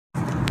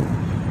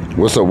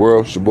What's up,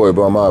 world? It's your boy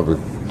Bum Ivory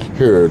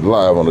here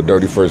live on the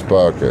Dirty First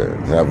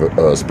podcast. I have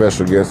a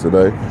special guest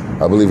today.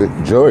 I believe it's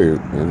Joey.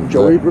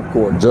 Joey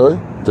Ripcord. Joey?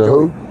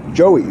 Who?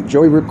 Joey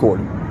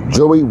Ripcord.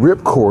 Joey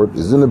Ripcord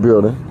is in the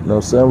building. You know what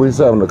I'm saying? We're just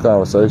having a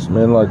conversation,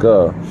 man. Like,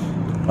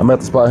 I'm at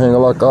the spot hanging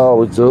like I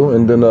always do,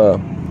 and then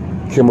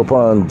came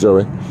upon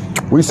Joey.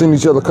 We seen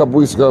each other a couple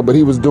weeks ago, but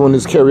he was doing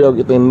this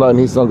karaoke thing tonight, and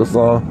he sung a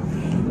song.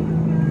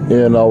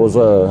 And I was,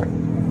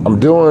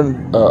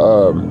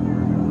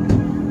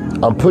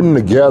 I'm putting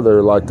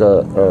together like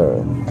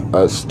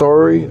a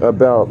story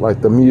about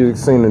like the music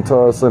scene in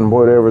Tulsa and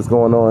whatever's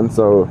going on.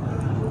 So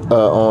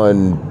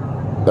on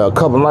a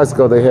couple nights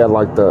ago, they had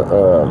like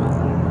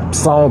the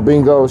song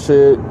bingo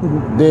shit.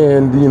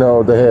 Then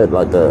they had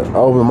like the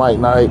open mic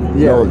night.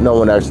 Yeah. No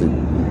one actually.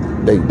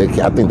 I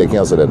think they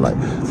canceled that night.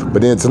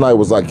 But then tonight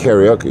was like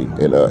karaoke,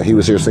 and he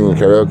was here singing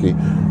karaoke,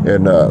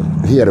 and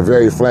he had a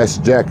very flashy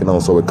jacket on,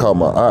 so it caught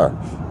my eye.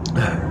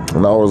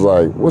 And I was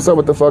like, "What's up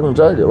with the fucking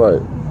jacket?" Like,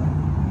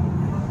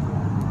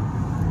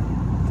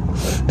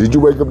 did you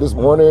wake up this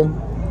morning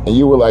and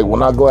you were like,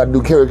 when I go out and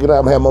do karaoke, I'm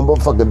gonna have my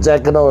motherfucking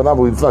jacket on and I'm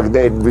gonna be fucking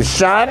dead and be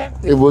shot at?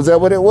 Was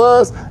that what it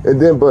was? And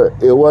then, but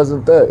it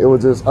wasn't that. It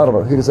was just, I don't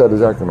know, he just had the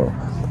jacket on.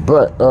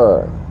 But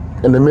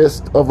in the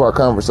midst of our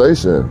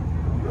conversation,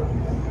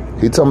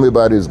 he told me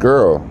about his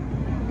girl.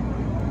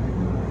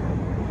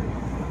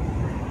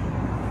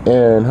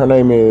 And her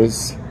name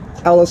is?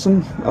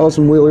 Allison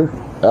Wheeler.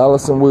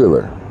 Allison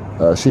Wheeler.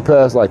 She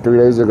passed like 3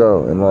 days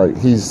ago, and like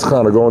he's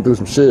kind of going through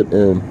some shit,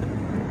 and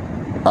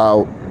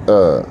I'll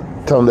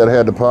tell him that I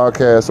had the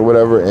podcast or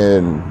whatever,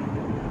 and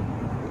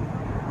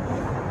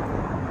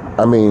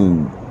I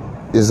mean,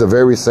 it's a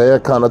very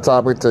sad kind of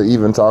topic to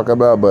even talk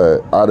about,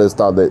 but I just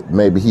thought that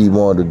maybe he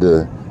wanted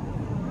to,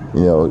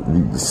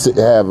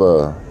 have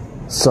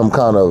some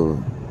kind of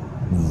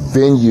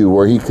venue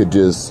where he could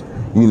just,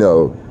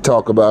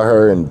 talk about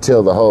her and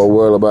tell the whole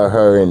world about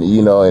her, and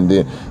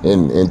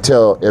and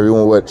tell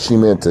everyone what she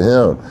meant to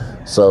him.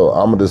 So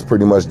I'm gonna just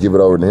pretty much give it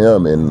over to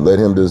him and let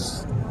him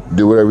just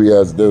do whatever he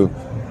has to do.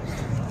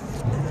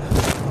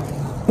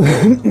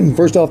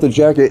 First off, the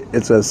jacket,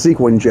 it's a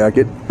sequin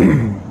jacket,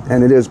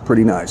 and it is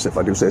pretty nice, if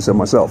I do say so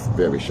myself.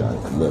 Very shiny.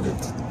 Love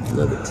it.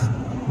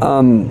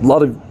 A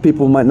lot of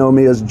people might know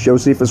me as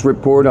Josephus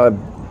Ripcord. I've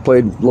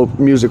played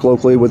music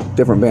locally with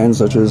different bands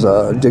such as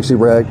Dixie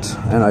Wrecked,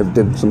 and I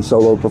did some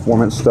solo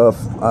performance stuff.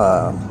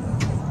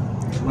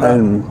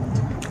 And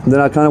then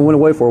I kind of went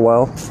away for a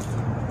while.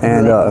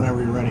 And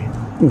whenever you're ready.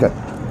 Okay.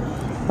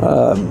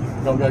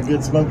 Y'all got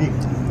good smoky?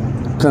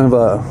 Kind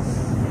of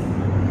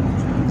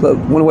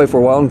went away for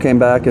a while and came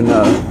back, and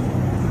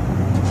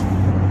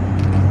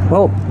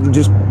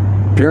just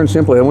pure and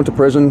simply, I went to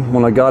prison.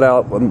 When I got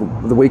out,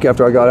 the week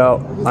after I got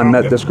out, I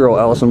met this girl,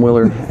 Allison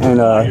Wheeler,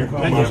 and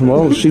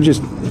she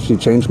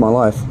changed my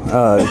life.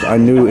 I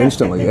knew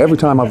instantly. Every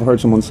time I've heard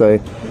someone say,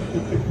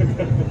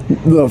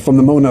 from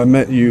the moment I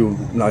met you,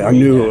 I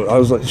knew. I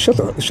was like, shut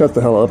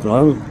the hell up, and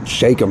I would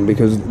shake them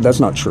because that's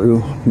not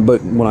true.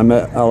 But when I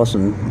met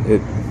Allison,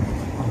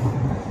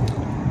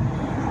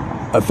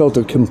 I felt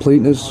a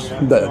completeness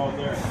that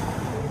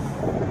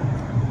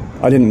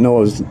I didn't know I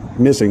was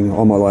missing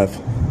all my life.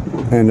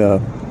 And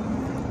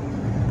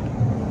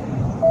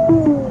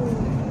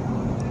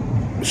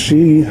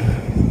she,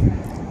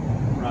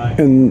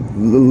 in a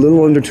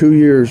little under 2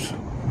 years,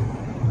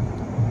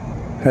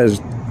 has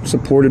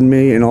supported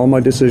me in all my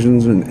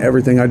decisions and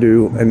everything I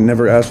do, and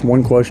never asked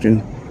one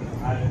question,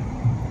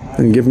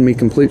 and given me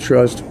complete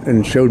trust,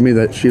 and showed me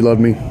that she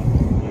loved me.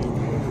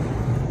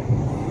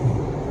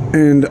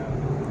 And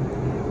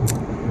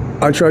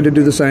I tried to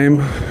do the same,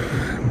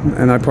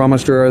 and I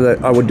promised her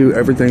that I would do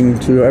everything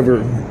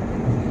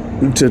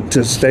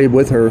to stay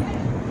with her.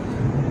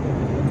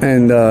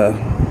 And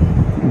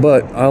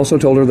but I also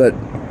told her that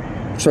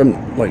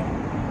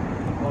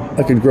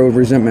I could grow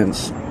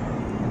resentments,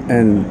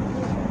 and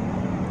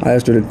I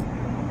asked her to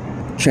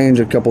change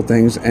a couple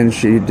things, and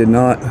she did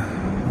not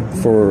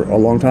for a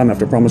long time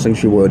after promising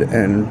she would.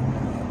 And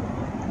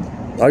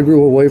I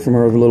grew away from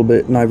her a little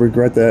bit, and I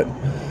regret that.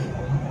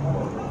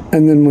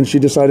 And then when she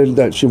decided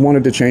that she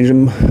wanted to change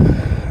him,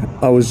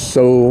 I was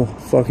so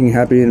fucking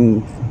happy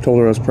and told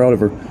her I was proud of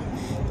her.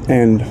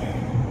 And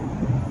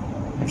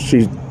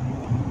she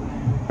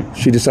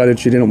decided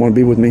she didn't want to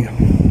be with me.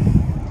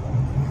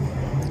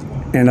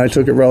 And I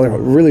took it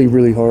really,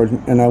 really hard.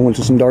 And I went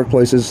to some dark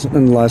places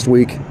in the last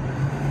week.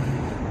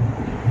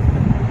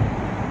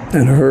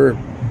 And her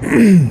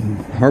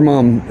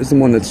mom is the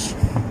one that's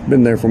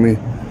been there for me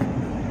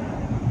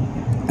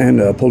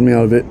and pulled me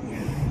out of it.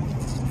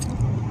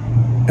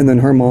 And then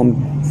her mom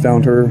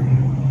found her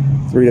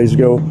 3 days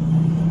ago.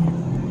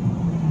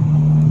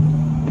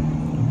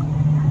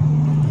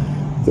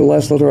 The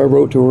last letter I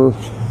wrote to her,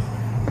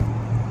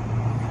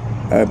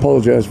 I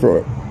apologize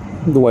for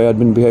the way I'd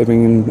been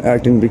behaving and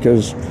acting,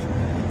 because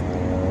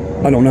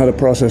I don't know how to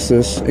process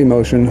this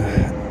emotion.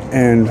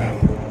 And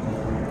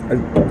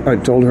I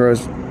told her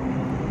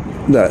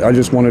that I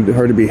just wanted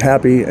her to be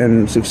happy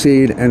and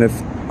succeed, and if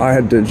I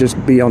had to just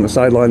be on the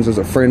sidelines as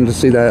a friend to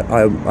see that,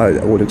 I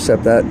would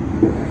accept that.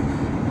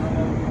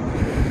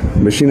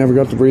 But she never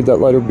got to read that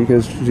letter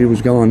because she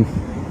was gone.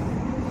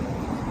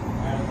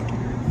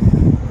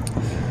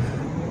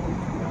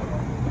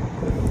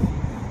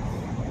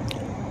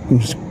 I'm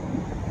just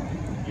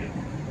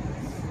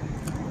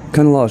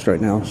kind of lost right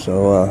now.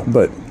 So,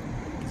 but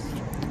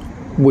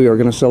we are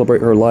going to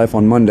celebrate her life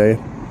on Monday.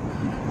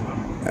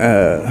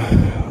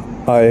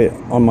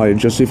 On my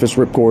Josephus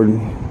Ripcord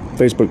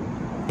Facebook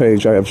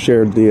page, I have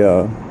shared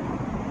the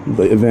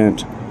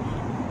event.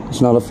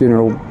 It's not a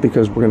funeral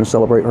because we're going to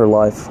celebrate her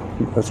life.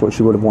 That's what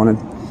she would have wanted.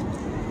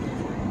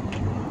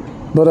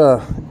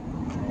 But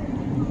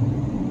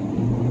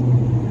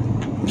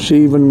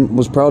she even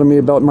was proud of me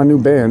about my new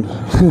band.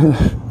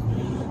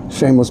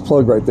 Shameless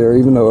plug right there,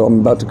 even though I'm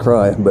about to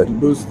cry. But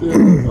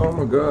oh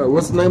my God,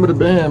 what's the name of the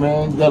band,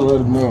 man? You gotta let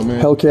them know,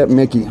 man. Hellcat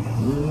Mickey.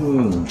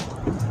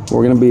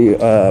 We're gonna be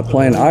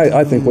playing.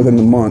 I think within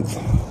the month.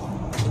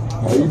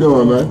 How you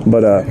doing, man?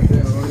 But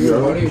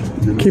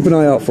keep an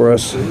eye out for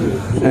us.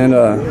 And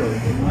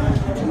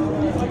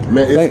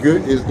man, it's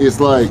good. It's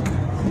like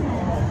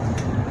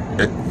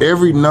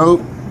every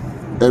note,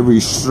 every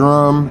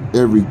strum,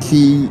 every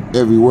key,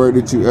 every word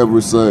that you ever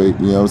say, you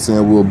know what I'm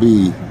saying, will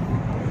be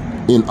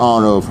in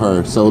honor of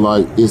her. So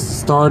like, it's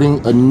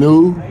starting a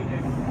new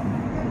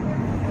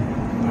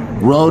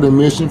road and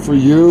mission for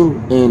you,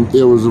 and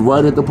it was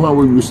right at the point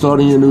where you were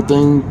starting your new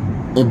thing.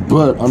 And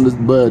but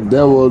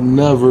that will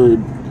never.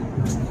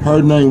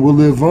 Her name will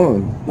live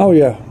on. Oh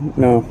yeah,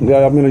 no,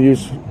 yeah. I'm gonna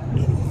use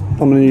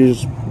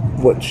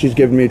what she's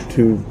given me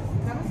to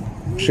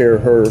share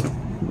her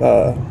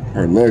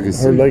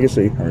legacy. Her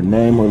legacy. Her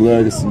name, her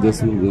legacy.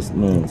 That's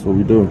what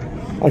we do.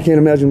 I can't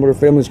imagine what her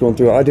family's going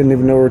through. I didn't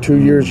even know her 2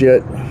 years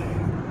yet,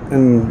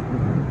 and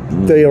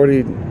they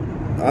already.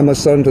 I'm a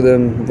son to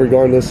them,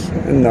 regardless,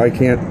 and I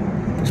can't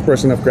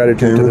express enough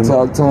gratitude to them.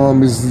 Talk to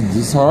them.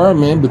 It's hard,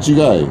 man, but you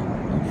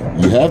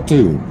have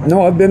to.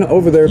 No, I've been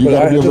over there, but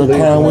I have to leave.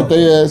 Crying with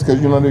their ass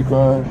because you know they're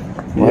crying.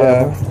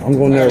 Yeah, I'm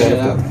going there right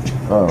after.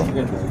 Oh,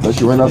 unless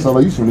you ran outside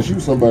like you should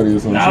shoot somebody or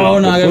something. No,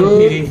 I gotta go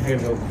PD. I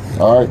gotta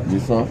go. All right, you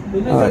saw. All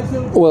right.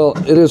 Well,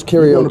 it is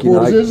karaoke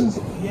night.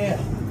 Yeah.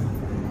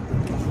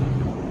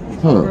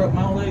 Huh.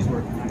 My old lady's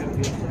working. I gotta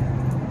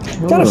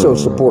be. Gotta show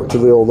support to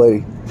the old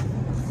lady,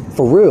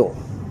 for real.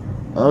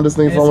 I don't just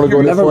think if I want to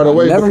go this far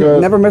away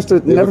never missed a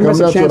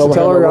chance to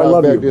tell her I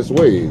love you. This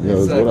way, you know,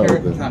 It's is a what I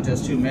character was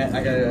contest too, man.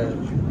 I gotta.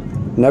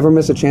 Never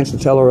miss a chance to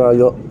tell her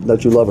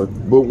that you love her.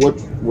 But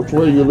which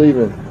way are you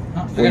leaving?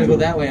 I gotta go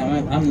that way.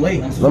 I'm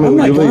late. I'm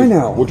that guy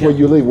now. Which way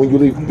you leave? When you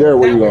leave there,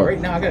 where you going? Right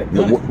now, I gotta.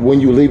 When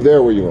you leave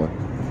there, where you going?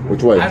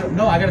 Which way? I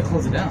gotta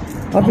close it down.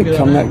 I've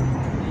become that.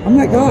 I'm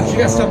that guy. She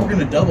got stuck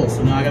working a double,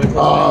 so now I gotta close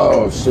it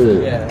Oh down.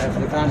 shit! Yeah, after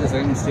the contest,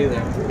 I can stay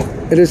there.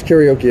 It is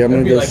karaoke. I'm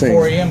gonna It'll be go like sing.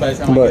 4 a.m. by the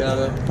time I get out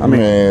of the.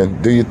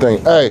 Man, do you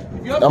think? Hey,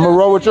 I'm gonna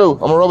roll with you.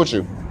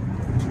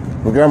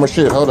 I'm grab my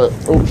shit. Hold up.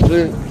 Oh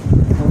shit.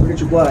 Don't forget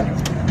your black.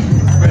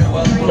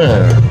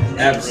 Man.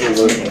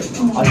 Absolutely.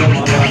 I got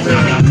my black.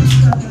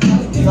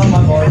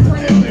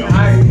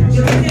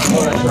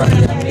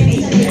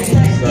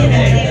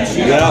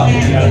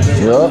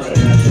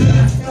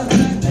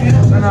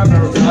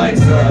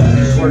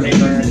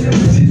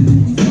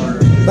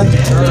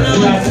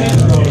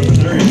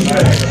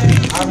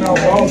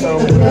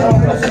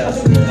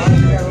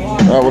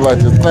 I would like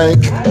to thank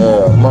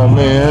my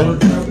man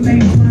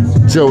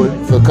Joey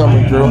for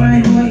coming through,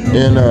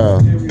 and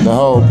the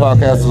whole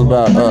podcast is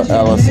about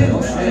Allison,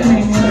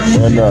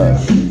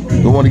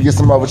 and we want to get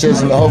some off his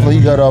chest, and hopefully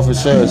he got off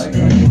his chest.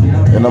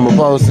 And I'm gonna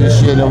post this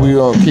shit, and we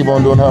gonna keep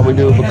on doing how we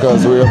do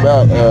because we're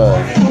about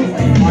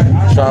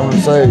trying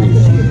to save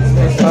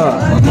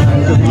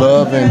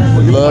love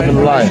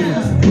and life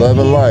on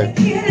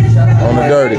the dirty.